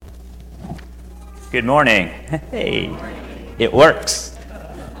Good morning. Hey, it works.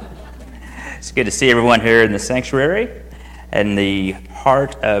 It's good to see everyone here in the sanctuary in the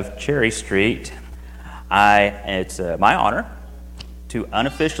heart of Cherry Street. It's my honor to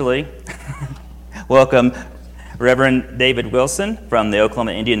unofficially welcome Reverend David Wilson from the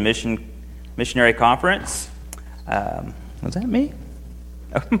Oklahoma Indian Missionary Conference. Was that me?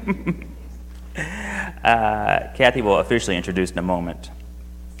 Kathy will officially introduce in a moment.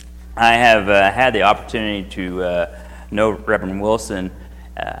 I have had the opportunity to know Reverend Wilson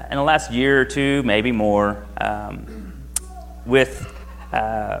in the last year or two, maybe more, with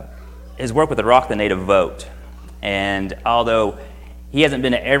his work with the Rock the Native Vote. And although he hasn't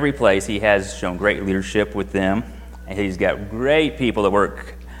been to every place, he has shown great leadership with them. And he's got great people that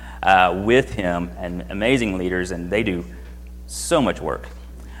work with him and amazing leaders, and they do so much work.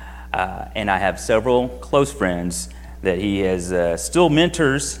 And I have several close friends that he has still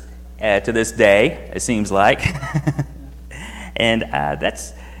mentors to this day, it seems like. And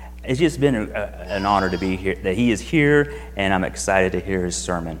it's just been an honor to be here, that he is here, and I'm excited to hear his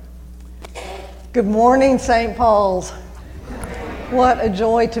sermon. Good morning, St. Paul's. What a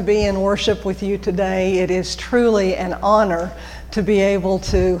joy to be in worship with you today. It is truly an honor to be able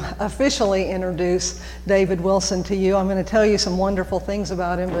to officially introduce David Wilson to you. I'm going to tell you some wonderful things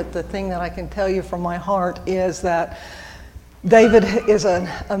about him, but the thing that I can tell you from my heart is that David is an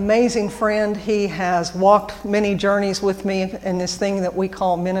amazing friend. He has walked many journeys with me in this thing that we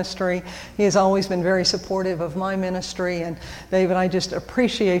call ministry. He has always been very supportive of my ministry, and David, I just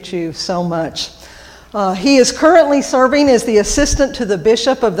appreciate you so much. He is currently serving as the assistant to the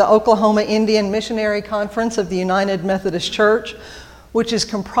bishop of the Oklahoma Indian Missionary Conference of the United Methodist Church, which is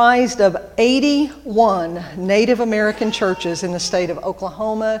comprised of 81 Native American churches in the state of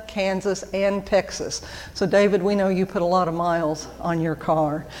Oklahoma, Kansas, and Texas. So David, we know you put a lot of miles on your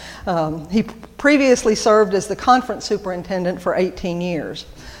car. He previously served as the conference superintendent for 18 years.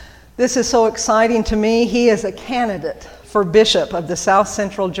 This is so exciting to me. He is a candidate for bishop of the South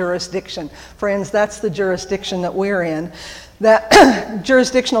Central jurisdiction. Friends, that's the jurisdiction that we're in. That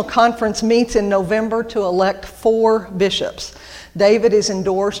jurisdictional conference meets in November to elect 4 bishops. David is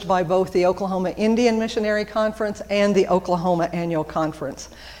endorsed by both the Oklahoma Indian Missionary Conference and the Oklahoma Annual Conference.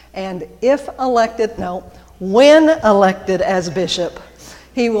 And when elected as bishop,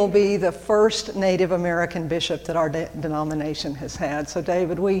 he will be the first Native American bishop that our denomination has had. So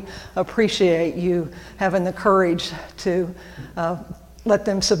David, we appreciate you having the courage to let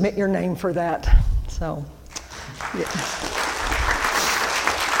them submit your name for that. So, yeah.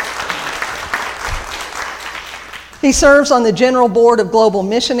 He serves on the General Board of Global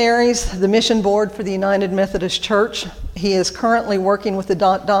Missionaries, the Mission Board for the United Methodist Church. He is currently working with the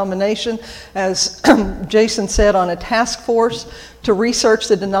denomination, as Jason said, on a task force to research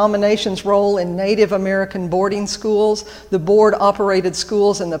the denomination's role in Native American boarding schools. The board operated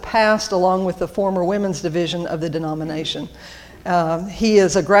schools in the past, along with the former women's division of the denomination. He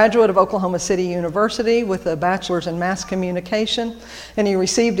is a graduate of Oklahoma City University with a bachelor's in mass communication, and he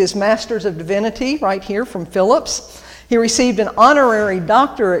received his master's of divinity right here from Phillips. He received an honorary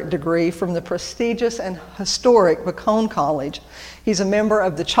doctorate degree from the prestigious and historic Bacone College. He's a member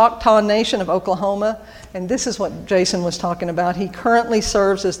of the Choctaw Nation of Oklahoma, and this is what Jason was talking about. He currently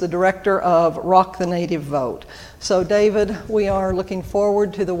serves as the director of Rock the Native Vote. So David, we are looking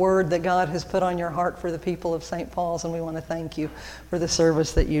forward to the word that God has put on your heart for the people of St. Paul's, and we want to thank you for the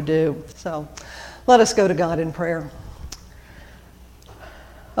service that you do. So let us go to God in prayer.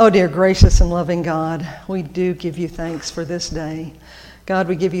 Oh, dear gracious and loving God, we do give you thanks for this day. God,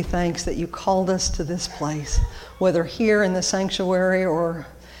 we give you thanks that you called us to this place, whether here in the sanctuary or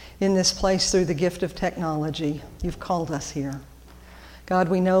in this place through the gift of technology. You've called us here. God,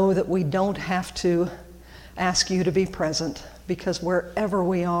 we know that we don't have to ask you to be present, because wherever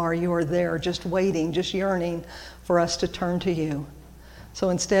we are, you are there, just waiting, just yearning for us to turn to you. So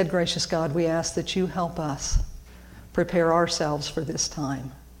instead, gracious God, we ask that you help us prepare ourselves for this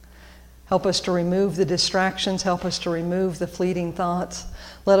time. Help us to remove the distractions. Help us to remove the fleeting thoughts.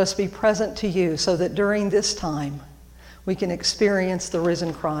 Let us be present to you so that during this time we can experience the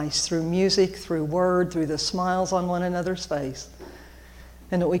risen Christ through music, through word, through the smiles on one another's face,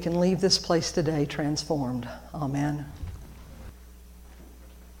 and that we can leave this place today transformed. Amen.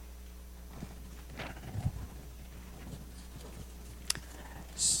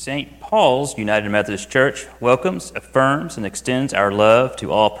 St. Paul's United Methodist Church welcomes, affirms, and extends our love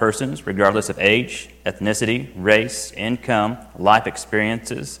to all persons, regardless of age, ethnicity, race, income, life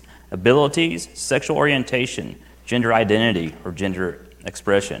experiences, abilities, sexual orientation, gender identity, or gender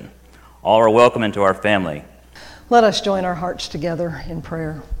expression. All are welcome into our family. Let us join our hearts together in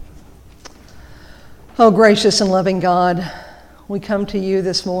prayer. Oh, gracious and loving God, we come to you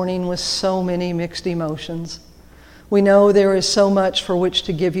this morning with so many mixed emotions. We know there is so much for which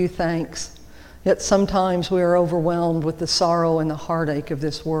to give you thanks, yet sometimes we are overwhelmed with the sorrow and the heartache of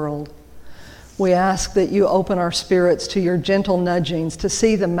this world. We ask that you open our spirits to your gentle nudgings to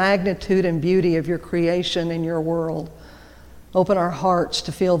see the magnitude and beauty of your creation and your world. Open our hearts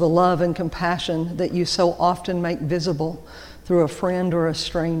to feel the love and compassion that you so often make visible through a friend or a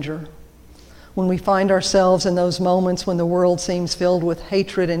stranger. When we find ourselves in those moments when the world seems filled with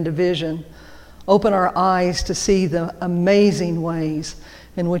hatred and division, open our eyes to see the amazing ways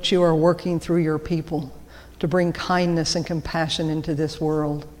in which you are working through your people to bring kindness and compassion into this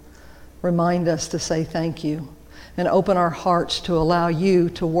world. Remind us to say thank you and open our hearts to allow you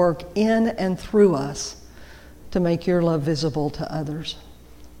to work in and through us to make your love visible to others.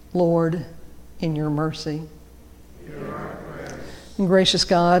 Lord, in your mercy. And gracious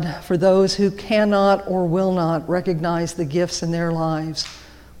God, for those who cannot or will not recognize the gifts in their lives,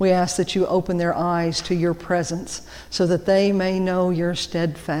 we ask that you open their eyes to your presence so that they may know your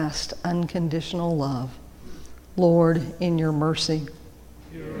steadfast, unconditional love. Lord, in your mercy.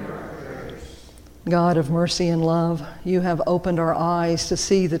 God of mercy and love, you have opened our eyes to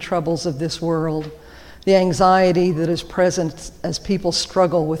see the troubles of this world, the anxiety that is present as people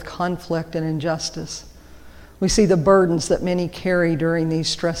struggle with conflict and injustice. We see the burdens that many carry during these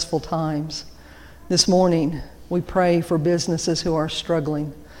stressful times. This morning, we pray for businesses who are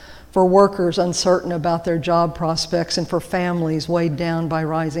struggling, for workers uncertain about their job prospects, and for families weighed down by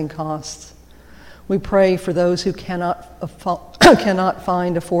rising costs. We pray for those who cannot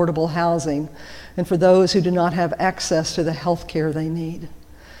find affordable housing, and for those who do not have access to the health care they need.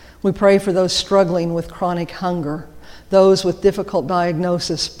 We pray for those struggling with chronic hunger, those with difficult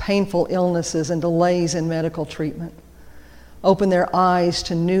diagnosis, painful illnesses, and delays in medical treatment. Open their eyes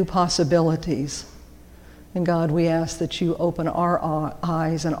to new possibilities. And God, we ask that you open our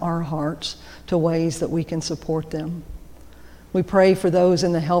eyes and our hearts to ways that we can support them. We pray for those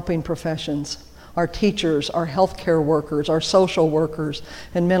in the helping professions, our teachers, our healthcare workers, our social workers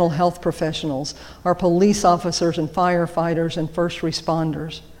and mental health professionals, our police officers and firefighters and first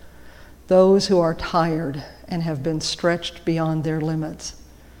responders, those who are tired and have been stretched beyond their limits.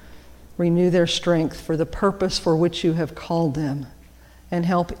 Renew their strength for the purpose for which you have called them, and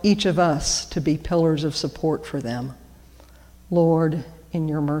help each of us to be pillars of support for them. Lord, in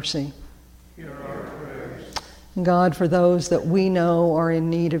your mercy. Hear our prayers. God, for those that we know are in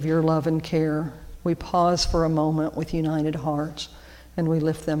need of your love and care, we pause for a moment with united hearts, and we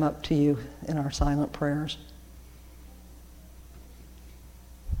lift them up to you in our silent prayers.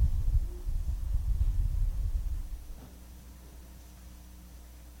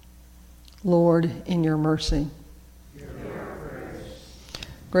 Lord, in your mercy.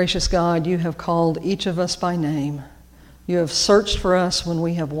 Gracious God, you have called each of us by name. You have searched for us when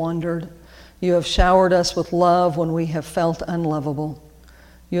we have wandered. You have showered us with love when we have felt unlovable.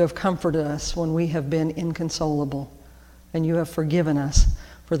 You have comforted us when we have been inconsolable. And you have forgiven us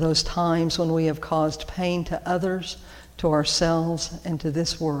for those times when we have caused pain to others, to ourselves, and to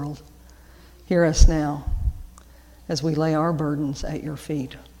this world. Hear us now as we lay our burdens at your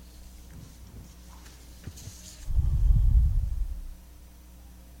feet.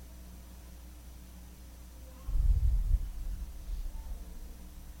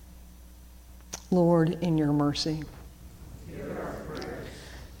 Lord, in your mercy.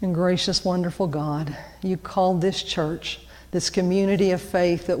 And gracious, wonderful God, you called this church, this community of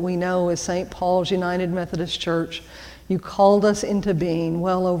faith that we know as St. Paul's United Methodist Church, you called us into being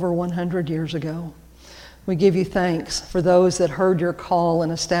well over 100 years ago. We give you thanks for those that heard your call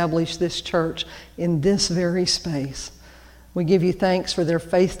and established this church in this very space. We give you thanks for their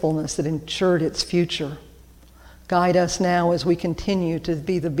faithfulness that ensured its future. Guide us now as we continue to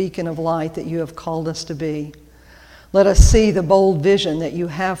be the beacon of light that you have called us to be. Let us see the bold vision that you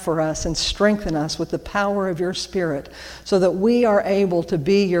have for us and strengthen us with the power of your Spirit so that we are able to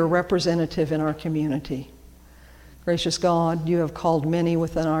be your representative in our community. Gracious God, you have called many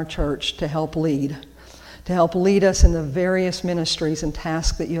within our church to help lead us in the various ministries and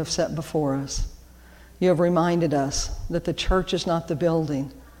tasks that you have set before us. You have reminded us that the church is not the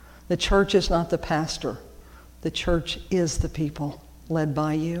building, the church is not the pastor. The church is the people led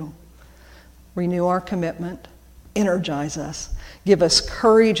by you. Renew our commitment, energize us, give us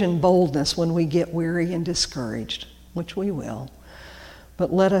courage and boldness when we get weary and discouraged, which we will.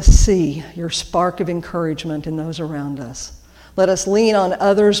 But let us see your spark of encouragement in those around us. Let us lean on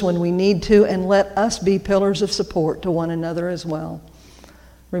others when we need to, and let us be pillars of support to one another as well.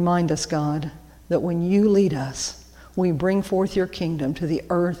 Remind us, God, that when you lead us, we bring forth your kingdom to the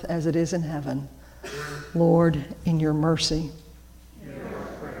earth as it is in heaven. Lord, in your mercy.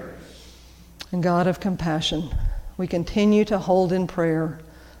 And God of compassion, we continue to hold in prayer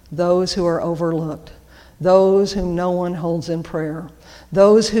those who are overlooked, those whom no one holds in prayer,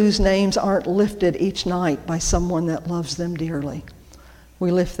 those whose names aren't lifted each night by someone that loves them dearly.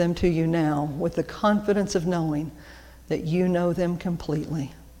 We lift them to you now with the confidence of knowing that you know them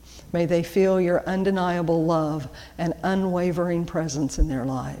completely. May they feel your undeniable love and unwavering presence in their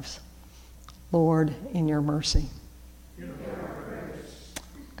lives. Lord, in your mercy.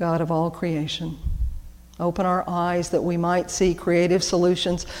 God of all creation, open our eyes that we might see creative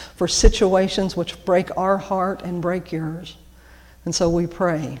solutions for situations which break our heart and break yours. And so we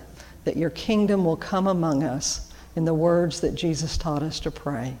pray that your kingdom will come among us in the words that Jesus taught us to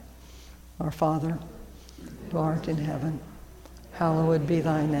pray. Our Father, who art in heaven, hallowed be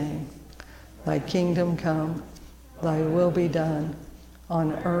thy name. Thy kingdom come, thy will be done,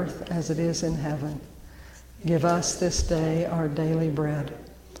 on earth as it is in heaven. Give us this day our daily bread,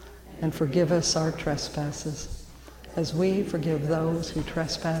 and forgive us our trespasses, as we forgive those who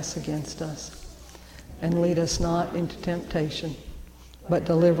trespass against us. And lead us not into temptation, but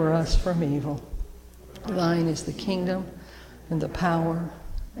deliver us from evil. Thine is the kingdom, and the power,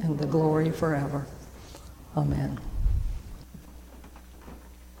 and the glory forever. Amen.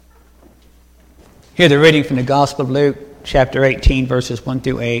 Hear the reading from the Gospel of Luke, chapter 18, verses 1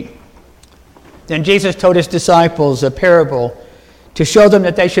 through 8. Then Jesus told his disciples a parable to show them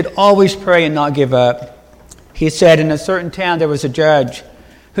that they should always pray and not give up. He said, in a certain town there was a judge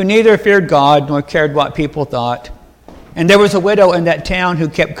who neither feared God nor cared what people thought. And there was a widow in that town who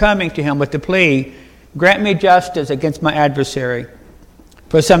kept coming to him with the plea, grant me justice against my adversary.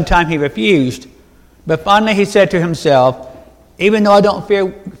 For some time he refused, but finally he said to himself, even though I don't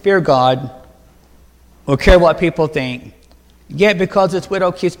fear God or care what people think, yet because this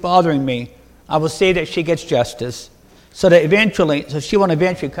widow keeps bothering me, I will see that she gets justice, so she won't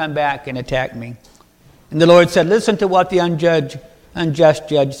eventually come back and attack me. And the Lord said, listen to what the unjust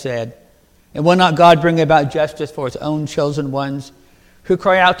judge said. And will not God bring about justice for his own chosen ones who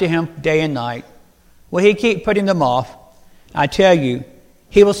cry out to him day and night? Will he keep putting them off? I tell you,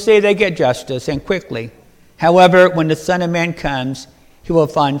 he will see they get justice, and quickly. However, when the Son of Man comes, he will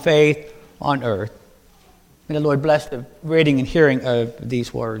find faith on earth. May the Lord bless the reading and hearing of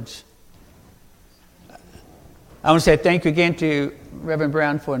these words. I want to say thank you again to Reverend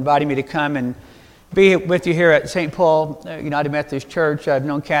Brown for inviting me to come and be with you here at St. Paul United Methodist Church. I've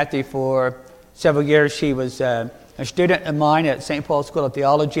known Kathy for several years. She was a student of mine at St. Paul School of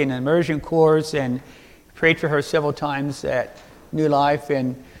Theology in an immersion course, and prayed for her several times at New Life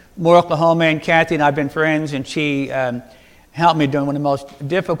in Moore, Oklahoma. And Kathy and I have been friends, and she helped me during one of the most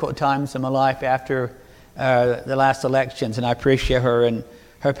difficult times in my life after the last elections. And I appreciate her and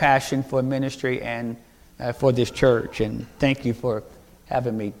her passion for ministry and for this church. And thank you for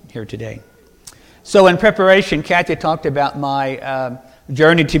having me here today. So in preparation, Kathy talked about my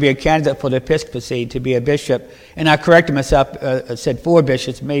journey to be a candidate for the episcopacy, to be a bishop. And I corrected myself, I said 4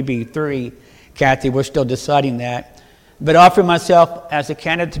 bishops, maybe 3, Kathy. We're still deciding that. But offering myself as a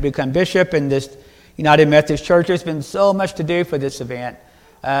candidate to become bishop in this United Methodist Church, there's been so much to do for this event.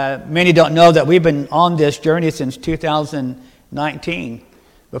 Many don't know that we've been on this journey since 2019.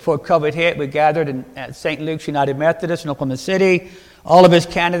 Before COVID hit, we gathered at St. Luke's United Methodist in Oklahoma City. All of us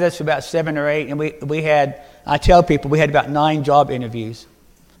candidates, about 7 or 8, and we had, I tell people, we had about 9 job interviews.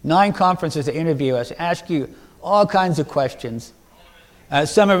 9 conferences to interview us, ask you all kinds of questions.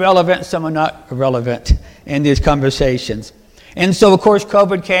 Some are relevant, some are not relevant in these conversations. And so, of course,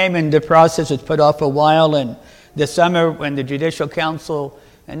 COVID came, and the process was put off for a while. And this summer, when the Judicial Council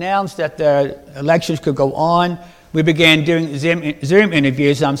announced that the elections could go on, we began doing Zoom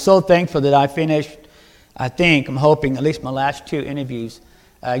interviews. I'm so thankful that I finished, I'm hoping, at least my last 2 interviews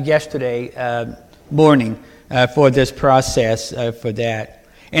yesterday morning for this process for that.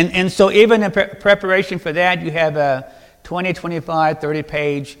 And so even in preparation for that, you have a 20, 25,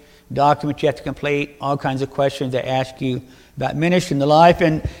 30-page document you have to complete, all kinds of questions that ask you about ministry and the life.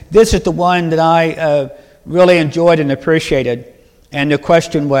 And this is the one that I really enjoyed and appreciated. And the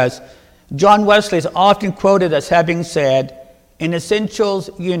question was, John Wesley is often quoted as having said, in essentials,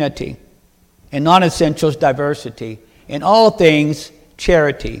 unity. In non-essentials, diversity. In all things,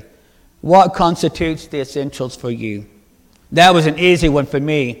 charity. What constitutes the essentials for you? That was an easy one for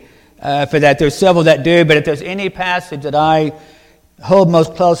me. For that, there's several that do, but if there's any passage that I hold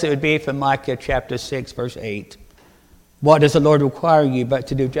most close, it would be from Micah chapter 6, verse 8. What does the Lord require you but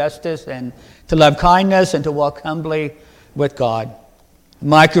to do justice and to love kindness and to walk humbly with God?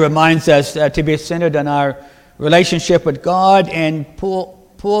 Micah reminds us to be centered on our relationship with God and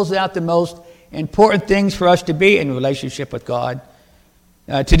pulls out the most important things for us to be in relationship with God.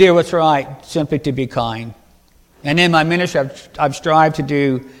 To do what's right, simply to be kind. And in my ministry, I've strived to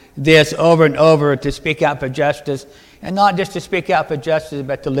do this over and over, to speak out for justice, and not just to speak out for justice,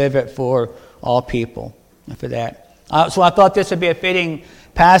 but to live it for all people, and for that. So I thought this would be a fitting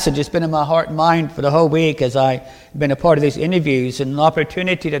passage. It's been in my heart and mind for the whole week as I've been a part of these interviews, and an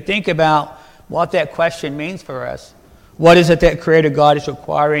opportunity to think about what that question means for us. What is it that Creator God is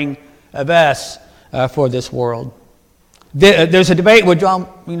requiring of us for this world? There's a debate where John,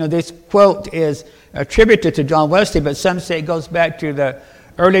 this quote is attributed to John Wesley, but some say it goes back to the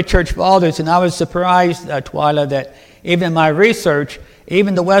early church fathers, and I was surprised, Twyla, that even in my research,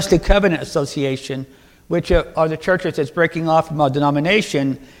 even the Wesley Covenant Association, which are the churches that's breaking off from our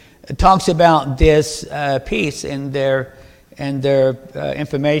denomination, talks about this piece in their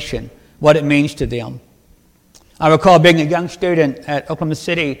information, what it means to them. I recall being a young student at Oklahoma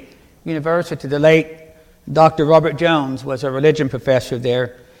City University. The late Dr. Robert Jones was a religion professor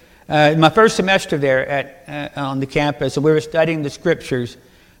there. In my first semester there on the campus, we were studying the scriptures,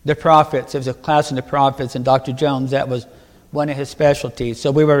 the prophets. There was a class on the prophets, and Dr. Jones, that was one of his specialties.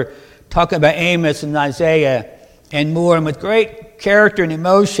 So we were talking about Amos and Isaiah and more, and with great character and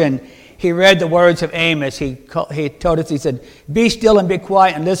emotion, he read the words of Amos. He told us, he said, "Be still and be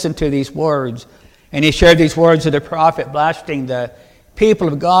quiet and listen to these words." And he shared these words of the prophet, blasting the people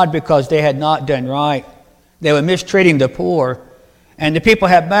of God because they had not done right. They were mistreating the poor. And the people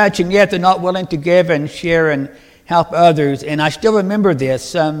have much, and yet they're not willing to give and share and help others. And I still remember this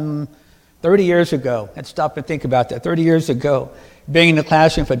some 30 years ago. Let's stop and think about that. 30 years ago, being in the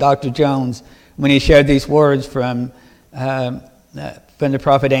classroom for Dr. Jones when he shared these words from the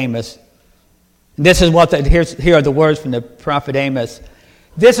prophet Amos. This is here are the words from the prophet Amos.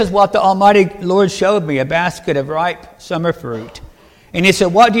 "This is what the Almighty Lord showed me, a basket of ripe summer fruit. And he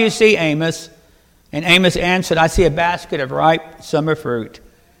said, 'What do you see, Amos?' And Amos answered, 'I see a basket of ripe summer fruit.'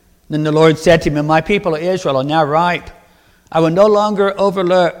 Then the Lord said to me, 'My people of Israel are now ripe. I will no longer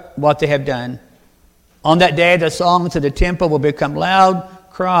overlook what they have done. On that day the songs of the temple will become loud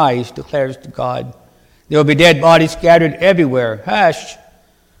cries, declares God. There will be dead bodies scattered everywhere. Hush!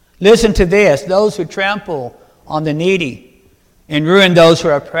 Listen to this, those who trample on the needy and ruin those who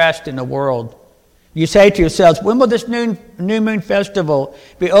are oppressed in the world. You say to yourselves, when will this new moon festival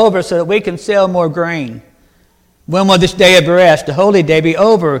be over so that we can sell more grain? When will this day of rest, the holy day, be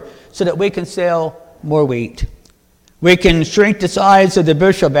over so that we can sell more wheat? We can shrink the size of the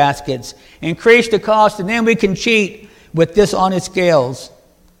bushel baskets, increase the cost, and then we can cheat with dishonest scales.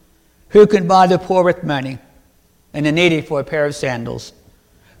 Who can buy the poor with money and the needy for a pair of sandals?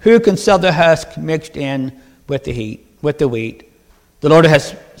 Who can sell the husk mixed in with the wheat? The Lord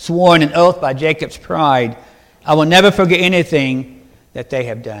has sworn an oath by Jacob's pride. I will never forget anything that they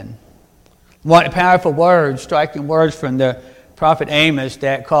have done." What powerful words, striking words from the prophet Amos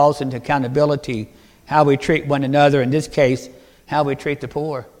that calls into accountability how we treat one another, in this case, how we treat the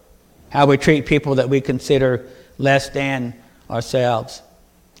poor, how we treat people that we consider less than ourselves.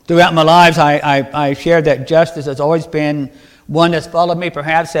 Throughout my lives, I shared that justice has always been one that's followed me,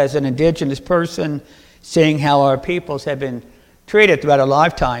 perhaps as an indigenous person, seeing how our peoples have been treated throughout our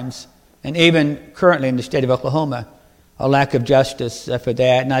lifetimes, and even currently in the state of Oklahoma, a lack of justice for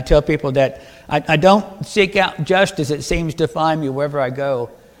that. And I tell people that I don't seek out justice. It seems to find me wherever I go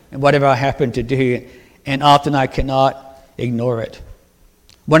and whatever I happen to do, and often I cannot ignore it.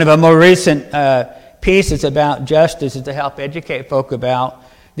 One of our more recent pieces about justice is to help educate folk about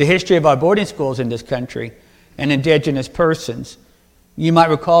the history of our boarding schools in this country and indigenous persons. You might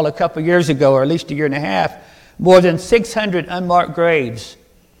recall a couple years ago, or at least a year and a half, more than 600 unmarked graves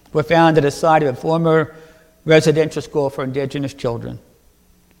were found at the site of a former residential school for indigenous children.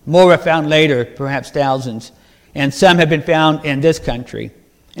 More were found later, perhaps thousands, and some have been found in this country.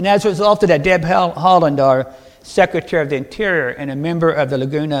 And as a result of that, Deb Holland, our Secretary of the Interior and a member of the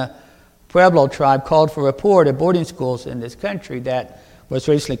Laguna Pueblo tribe, called for a report of boarding schools in this country that was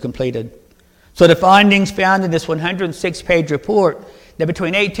recently completed. So the findings found in this 106-page report that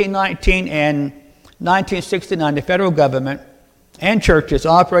between 1819 and 1969, the federal government and churches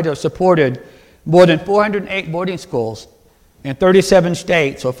operated or supported more than 408 boarding schools in 37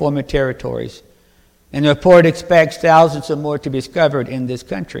 states or former territories. And the report expects thousands of more to be discovered in this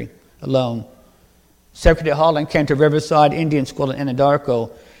country alone. Secretary Holland came to Riverside Indian School in Anadarko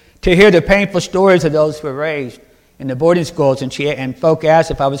to hear the painful stories of those who were raised in the boarding schools, and folk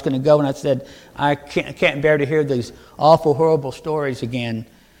asked if I was going to go, and I said, I can't bear to hear these awful, horrible stories again.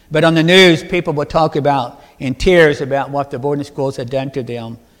 But on the news, people would talk about, in tears, about what the boarding schools had done to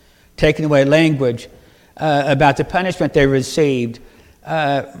them, taking away language, about the punishment they received,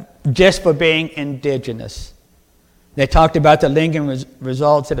 just for being indigenous. They talked about the lingering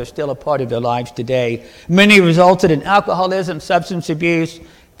results that are still a part of their lives today. Many resulted in alcoholism, substance abuse,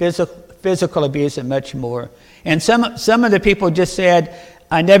 physical abuse, and much more. And some of the people just said,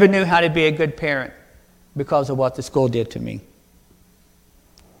 I never knew how to be a good parent because of what the school did to me.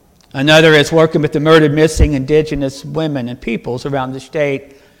 Another is working with the murdered, missing indigenous women and peoples around the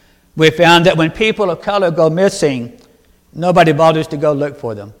state. We found that when people of color go missing, nobody bothers to go look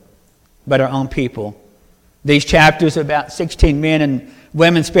for them but our own people. These chapters about 16 men and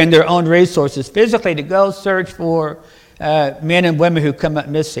women spend their own resources physically to go search for men and women who come up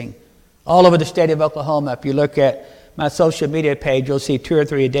missing. All over the state of Oklahoma, if you look at my social media page, you'll see 2 or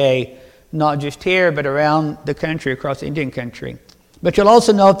 3 a day, not just here, but around the country, across Indian country. But you'll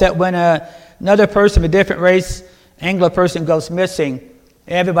also note that when another person of a different race, Anglo person, goes missing,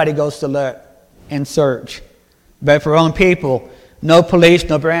 everybody goes to look and search. But for our own people, no police,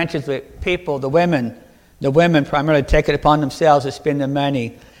 no branches, but people, the women primarily take it upon themselves to spend the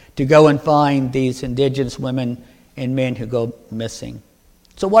money to go and find these indigenous women and men who go missing.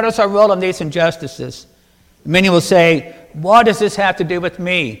 So what is our role in these injustices? Many will say, what does this have to do with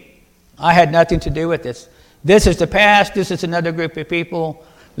me? I had nothing to do with this. This is the past. This is another group of people.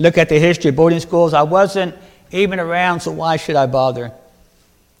 Look at the history of boarding schools. I wasn't even around, so why should I bother?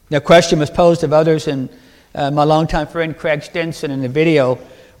 The question was posed of others, and my longtime friend Craig Stinson in the video,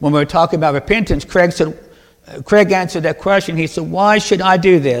 when we were talking about repentance, Craig answered that question. He said, why should I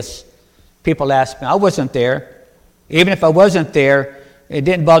do this? People asked me. I wasn't there. Even if I wasn't there, it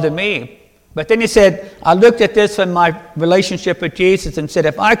didn't bother me. But then he said, I looked at this in my relationship with Jesus and said,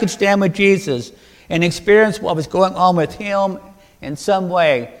 if I could stand with Jesus and experience what was going on with him in some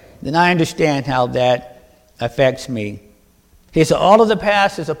way, then I understand how that affects me. He said, all of the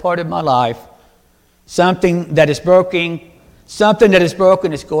past is a part of my life. Something that is broken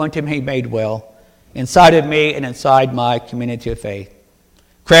is going to be made well inside of me and inside my community of faith.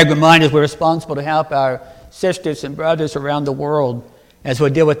 Craig reminded us we're responsible to help our sisters and brothers around the world as we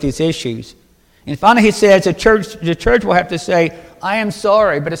deal with these issues. And finally he says the church will have to say, I am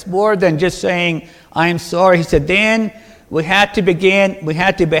sorry, but it's more than just saying, I am sorry. He said, then we had to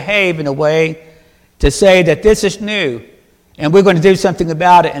behave in a way to say that this is new, and we're going to do something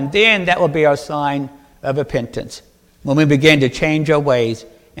about it, and then that will be our sign of repentance, when we begin to change our ways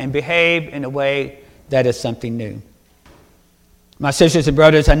and behave in a way that is something new. My sisters and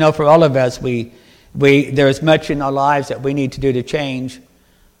brothers, I know for all of us, there is much in our lives that we need to do to change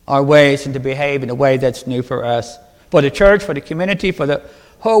our ways and to behave in a way that's new for us, for the church, for the community, for the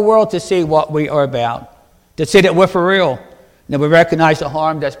whole world to see what we are about, to see that we're for real, that we recognize the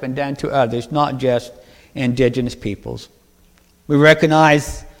harm that's been done to others, not just indigenous peoples. We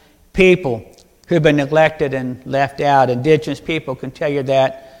recognize people who've been neglected and left out. Indigenous people can tell you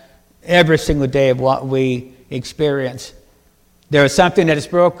that every single day of what we experience. There is something that is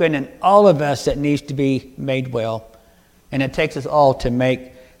broken in all of us that needs to be made well, and it takes us all to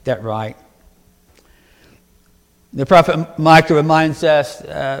make that right. The prophet Micah reminds us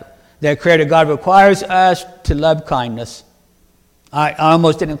that Creator God requires us to love kindness. I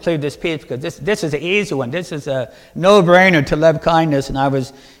almost didn't include this piece because this is an easy one. This is a no-brainer to love kindness. And I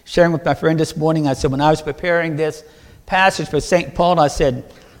was sharing with my friend this morning, I said, when I was preparing this passage for St. Paul, I said,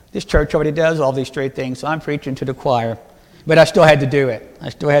 this church already does all these straight things, so I'm preaching to the choir. But I still had to do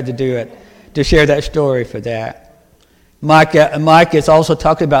it. To share that story for that. Micah is also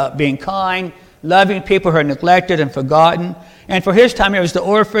talking about being kind, loving people who are neglected and forgotten. And for his time, it was the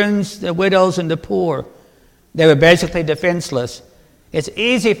orphans, the widows, and the poor. They were basically defenseless. It's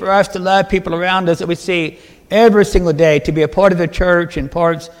easy for us to love people around us that we see every single day, to be a part of the church and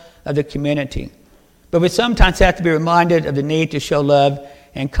parts of the community. But we sometimes have to be reminded of the need to show love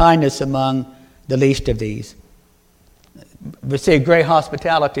and kindness among the least of these. We see great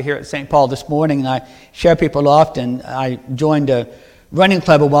hospitality here at St. Paul this morning, and I share people often. I joined a running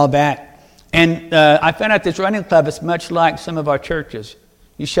club a while back, and I found out this running club is much like some of our churches.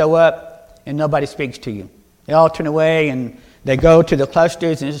 You show up, and nobody speaks to you. They all turn away, and they go to the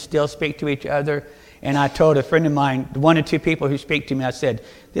clusters and still speak to each other. And I told a friend of mine, 1 or 2 people who speak to me, I said,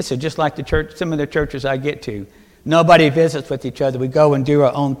 this is just like the church, some of the churches I get to. Nobody visits with each other. We go and do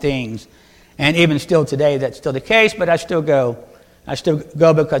our own things. And even still today, that's still the case, but I still go. I still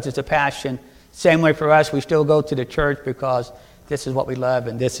go because it's a passion. Same way for us, we still go to the church because this is what we love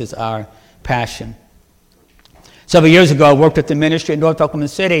and this is our passion. Several years ago, I worked at the ministry in North Oklahoma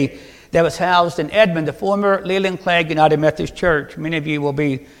City that was housed in Edmond, the former Leland Clegg United Methodist Church. Many of you will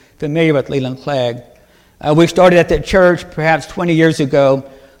be familiar with Leland Clegg. We started at that church perhaps 20 years ago,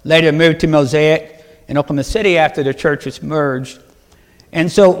 later moved to Mosaic in Oklahoma City after the church was merged.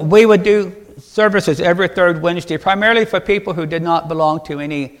 And so we would do services every third Wednesday, primarily for people who did not belong to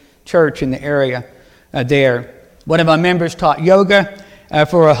any church in the area there. One of our members taught yoga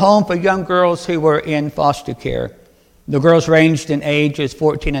for a home for young girls who were in foster care. The girls ranged in ages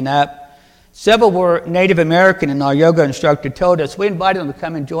 14 and up. Several were Native American, and our yoga instructor told us we invited them to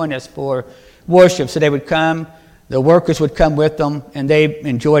come and join us for worship. So they would come, the workers would come with them, and they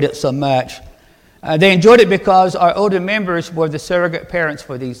enjoyed it so much. They enjoyed it because our older members were the surrogate parents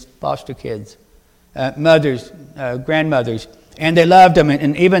for these foster kids, mothers, grandmothers, and they loved them.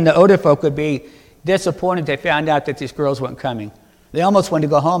 And even the older folk would be disappointed they found out that these girls weren't coming. They almost wanted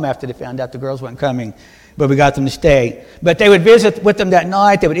to go home after they found out the girls weren't coming, but we got them to stay. But they would visit with them that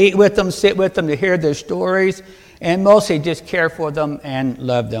night. They would eat with them, sit with them to hear their stories, and mostly just care for them and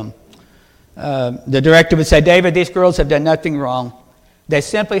love them. The director would say, David, these girls have done nothing wrong. They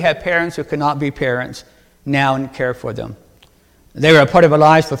simply have parents who cannot be parents now and care for them. They were a part of our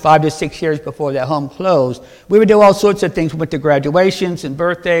lives for 5 to 6 years before that home closed. We would do all sorts of things. We went to graduations and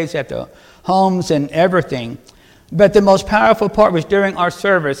birthdays at the homes and everything. But the most powerful part was during our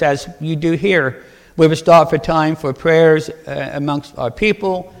service, as you do here. We would stop for time for prayers amongst our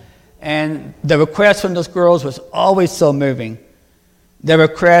people, and the request from those girls was always so moving. The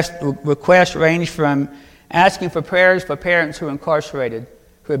request ranged from asking for prayers for parents who are incarcerated,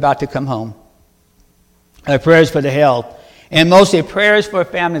 who are about to come home, prayers for the health, and mostly prayers for a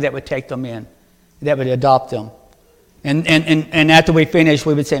family that would take them in, that would adopt them. And after we finished,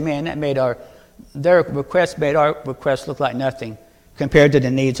 we would say, man, their request made our request look like nothing compared to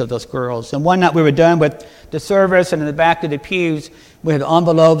the needs of those girls. And one night we were done with the service, and in the back of the pews, we had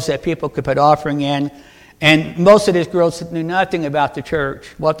envelopes that people could put offering in. And most of these girls knew nothing about the church.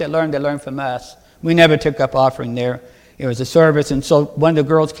 What they learned from us. We never took up offering there. It was a service. And so one of the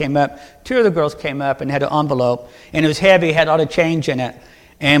girls came up, 2 of the girls came up and had an envelope. And it was heavy, had a lot of change in it.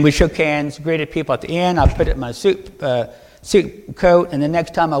 And we shook hands, greeted people at the end. I put it in my suit coat, and the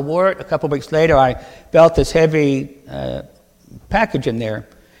next time I wore it, a couple of weeks later, I felt this heavy package in there.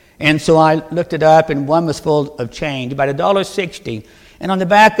 And so I looked it up, and one was full of change, about $1.60. And on the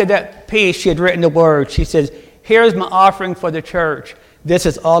back of that piece, she had written the words. She says, here's my offering for the church. This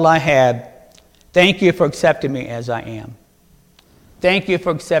is all I have. Thank you for accepting me as I am. Thank you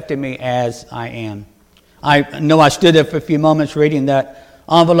for accepting me as I am. I know I stood there for a few moments reading that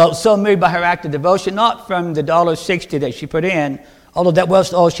envelope, so moved by her act of devotion, not from the $1.60 that she put in, although that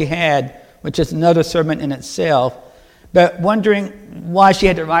was all she had, which is another sermon in itself, but wondering why she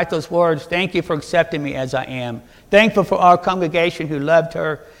had to write those words, thank you for accepting me as I am. Thankful for our congregation who loved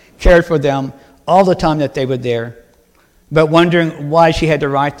her, cared for them all the time that they were there, but wondering why she had to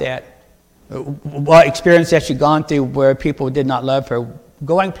write that. What experience had she gone through where people did not love her,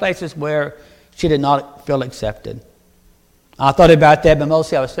 going places where she did not feel accepted. I thought about that, but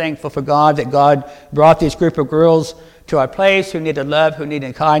mostly I was thankful for God, that God brought this group of girls to our place who needed love, who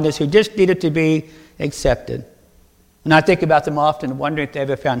needed kindness, who just needed to be accepted. And I think about them often, wondering if they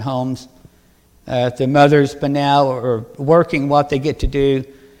ever found homes. The mothers by now are working what they get to do.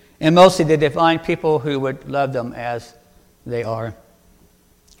 And mostly did they find people who would love them as they are.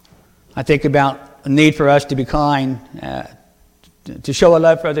 I think about a need for us to be kind, to show a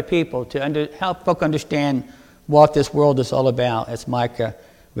love for other people, to help folk understand what this world is all about, as Micah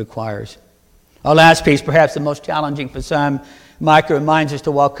requires. Our last piece, perhaps the most challenging for some, Micah reminds us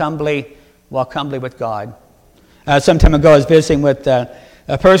to walk humbly with God. Some time ago, I was visiting with a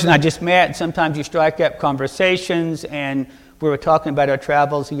person I just met, and sometimes you strike up conversations, and we were talking about our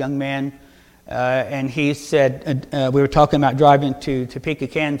travels, a young man, and he said, we were talking about driving to Topeka,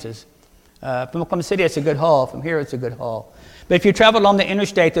 Kansas. From Oklahoma City, it's a good haul. From here, it's a good haul. But if you travel along the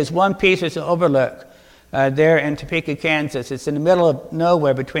interstate, there's one piece that's an overlook there in Topeka, Kansas. It's in the middle of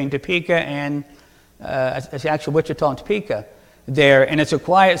nowhere between Topeka and it's actually Wichita and Topeka there. And it's a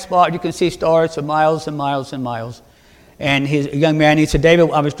quiet spot. You can see stars for miles and miles and miles. And he's a young man. He said, David,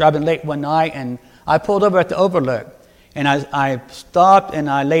 I was driving late one night, and I pulled over at the overlook. And I stopped, and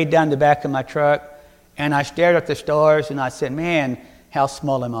I laid down the back of my truck, and I stared at the stars, and I said, man, how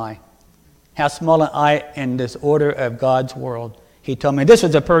small am I? How small am I in this order of God's world? He told me this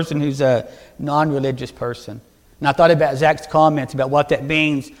was a person who's a non-religious person. And I thought about Zach's comments about what that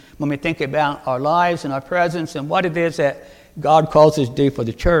means when we think about our lives and our presence and what it is that God calls us to do for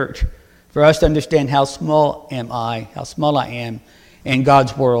the church, for us to understand how small I am in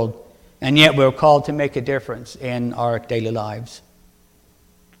God's world. And yet we're called to make a difference in our daily lives.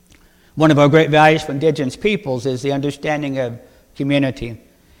 One of our great values for indigenous peoples is the understanding of community.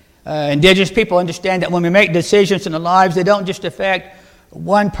 Indigenous people understand that when we make decisions in our lives, they don't just affect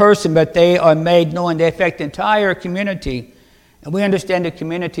one person, but they are made knowing they affect the entire community. And we understand the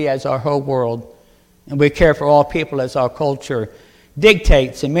community as our whole world. And we care for all people as our culture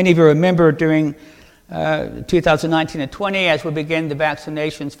dictates. And many of you remember during 2019 and 20, as we began the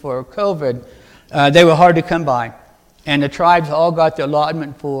vaccinations for COVID, they were hard to come by. And the tribes all got the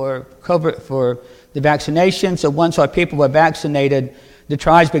allotment for COVID, for the vaccination. So once our people were vaccinated, the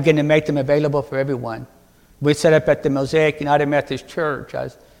tribes began to make them available for everyone. We set up at the Mosaic United Methodist Church.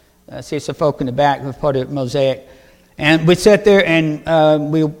 I see some folk in the back who are part of Mosaic. And we sat there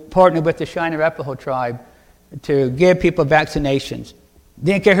and we partnered with the Cheyenne Arapaho tribe to give people vaccinations.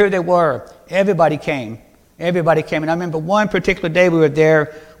 Didn't care who they were. Everybody came. Everybody came. And I remember one particular day we were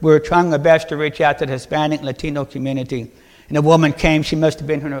there, we were trying our best to reach out to the Hispanic and Latino community. And a woman came, she must have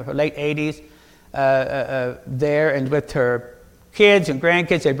been in her late 80s there, and with her kids and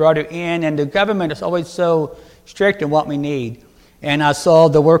grandkids, they brought her in. And the government is always so strict in what we need. And I saw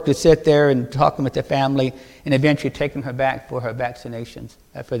the work to sit there and talking with the family and eventually taking her back for her vaccinations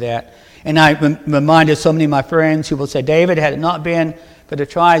for that. And I reminded so many of my friends who will say, David, had it not been for the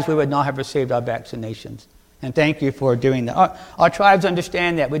tribes, we would not have received our vaccinations. And thank you for doing that. Our tribes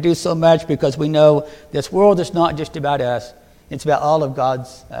understand that. We do so much because we know this world is not just about us. It's about all of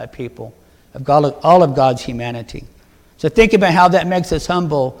God's people, all of God's humanity. So think about how that makes us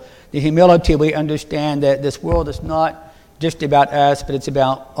humble. The humility, we understand that this world is not just about us, but it's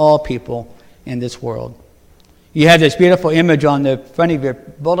about all people in this world. You have this beautiful image on the front of your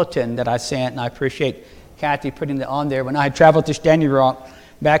bulletin that I sent, and I appreciate Kathy putting that on there. When I had traveled to Standing Rock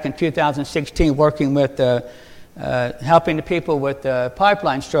back in 2016, working with helping the people with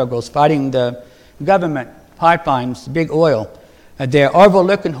pipeline struggles, fighting the government pipelines, big oil. There, Orville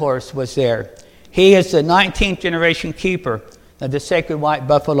Lickenhorst was there. He is the 19th generation keeper of the sacred white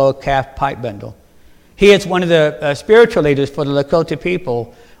buffalo calf pipe bundle. He is one of the spiritual leaders for the Lakota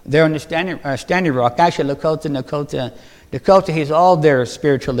people there in the Standing Rock. Actually, Dakota, he's all their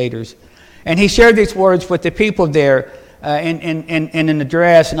spiritual leaders. And he shared these words with the people there in an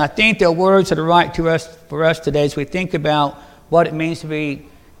address. And I think they're words that are right for us today as we think about what it means to be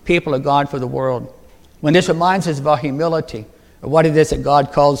people of God for the world. When this reminds us of our humility, or what it is that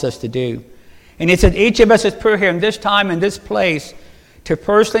God calls us to do. And he said, each of us is put here in this time and this place to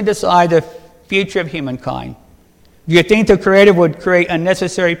personally decide the future of humankind. Do you think the Creator would create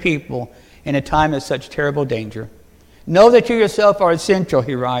unnecessary people in a time of such terrible danger? Know that you yourself are essential,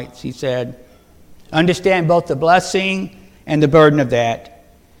 he writes, he said. Understand both the blessing and the burden of that.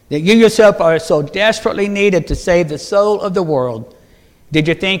 That you yourself are so desperately needed to save the soul of the world. Did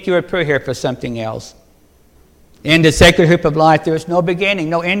you think you were put here for something else? In the sacred hoop of life, there is no beginning,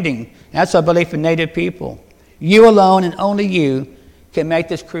 no ending. That's our belief in Native people. You alone and only you can make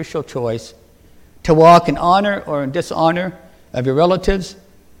this crucial choice to walk in honor or in dishonor of your relatives,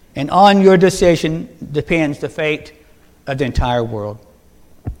 and on your decision depends the fate of the entire world.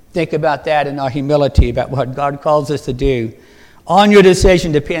 Think about that in our humility, about what God calls us to do. On your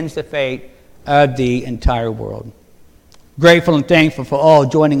decision depends the fate of the entire world. Grateful and thankful for all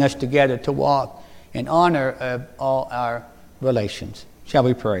joining us together to walk in honor of all our relations. Shall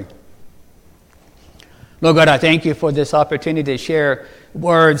we pray? Lord God, I thank you for this opportunity to share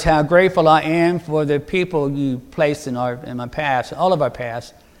words, how grateful I am for the people you placed in my past, all of our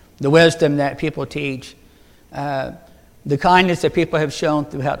past, the wisdom that people teach, the kindness that people have shown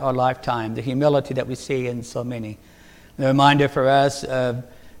throughout our lifetime, the humility that we see in so many. The reminder for us of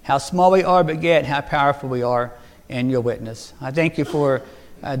how small we are, but yet how powerful we are in your witness. I thank you for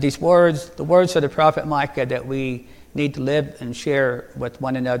these words, the words of the prophet Micah, that we need to live and share with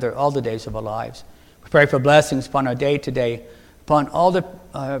one another all the days of our lives. We pray for blessings upon our day today, upon all the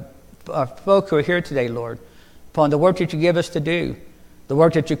folk who are here today, Lord, upon the work that you give us to do, the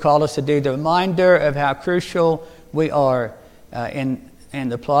work that you call us to do, the reminder of how crucial we are in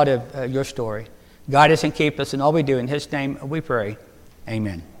the plot of your story. Guide us and keep us in all we do. In his name we pray.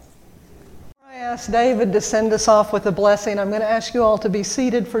 Amen. I asked David to send us off with a blessing. I'm going to ask you all to be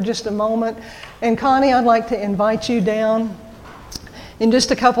seated for just a moment. And Connie, I'd like to invite you down. In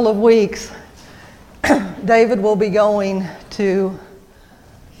just a couple of weeks, David will be going to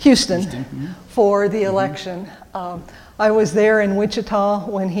Houston for the election. I was there in Wichita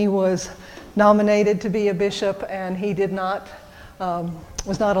when he was nominated to be a bishop, and he did not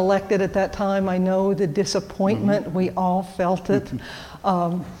was not elected at that time. I know the disappointment. We all felt it.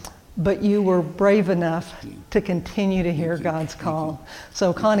 But you were brave enough to continue to hear God's call.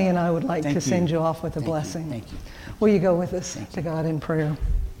 So Connie and I would like to send you off with a blessing. Thank you. Will you go with us to God in prayer?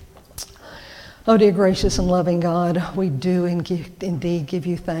 Oh, dear gracious and loving God, we do indeed give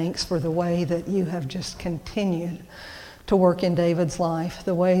you thanks for the way that you have just continued to work in David's life,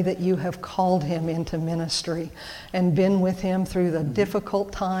 the way that you have called him into ministry and been with him through the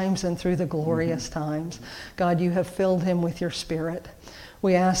difficult times and through the glorious times. God, you have filled him with your Spirit.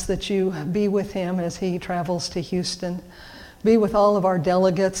 We ask that you be with him as he travels to Houston. Be with all of our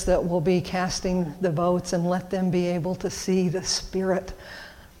delegates that will be casting the votes, and let them be able to see the Spirit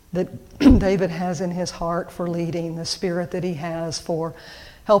that David has in his heart for leading, the Spirit that he has for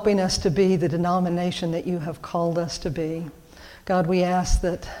helping us to be the denomination that you have called us to be. God, we ask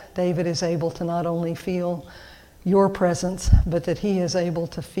that David is able to not only feel your presence, but that he is able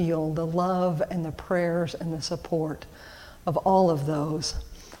to feel the love and the prayers and the support of all of those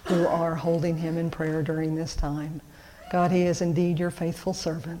who are holding him in prayer during this time. God, he is indeed your faithful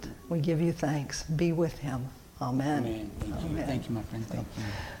servant. We give you thanks. Be with him. Amen. Amen. Thank you. Amen. Thank you, my friend. Thank you.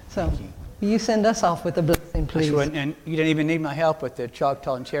 So, Thank you. will you send us off with a blessing, please? Sure, and you didn't even need my help with the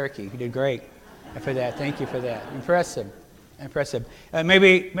Choctaw and Cherokee. You did great for that. Thank you for that. Impressive. Impressive.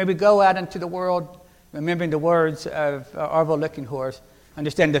 Maybe go out into the world, remembering the words of Arvo Lickenhorst.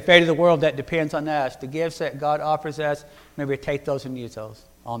 Understand the fate of the world that depends on us. The gifts that God offers us, maybe take those and use those.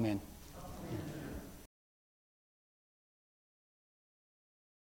 Amen.